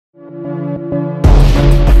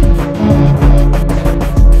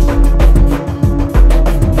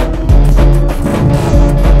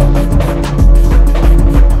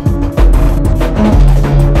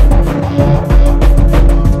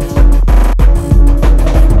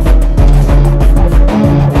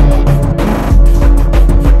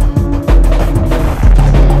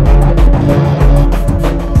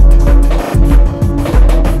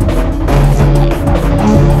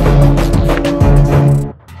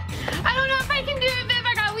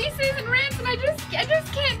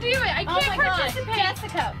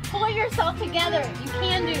all together. You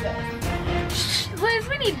can do this. Liz,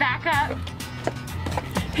 we need backup.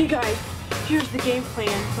 Hey guys, here's the game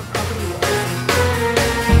plan for property wars.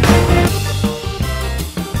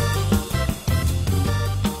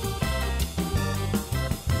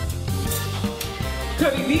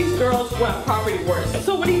 Cody, these girls want property wars.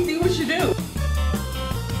 So what do you think we should do?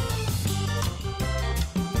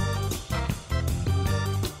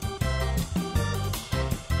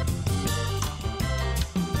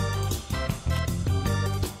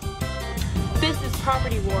 This is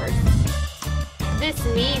property wars. This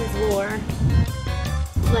means war.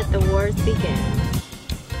 Let the wars begin.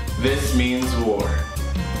 This means war.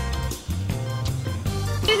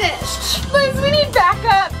 Do this. Liz, we need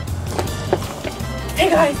backup.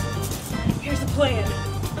 Hey guys, here's the plan.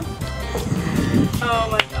 Oh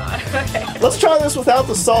my god. Okay. Let's try this without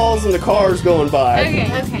the saws and the cars going by. Okay.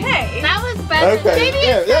 Hey. That was better. Okay, Maybe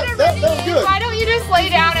yeah, instead that of was running in, good. why don't you just lay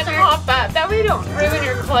down and hop up? That way you don't ruin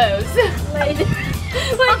your clothes.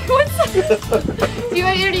 Like, what's that? Do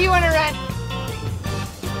you want to run?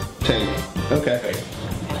 Okay.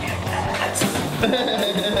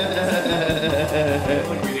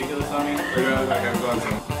 Ridiculous on me? Or do I look like I'm going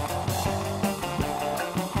somewhere?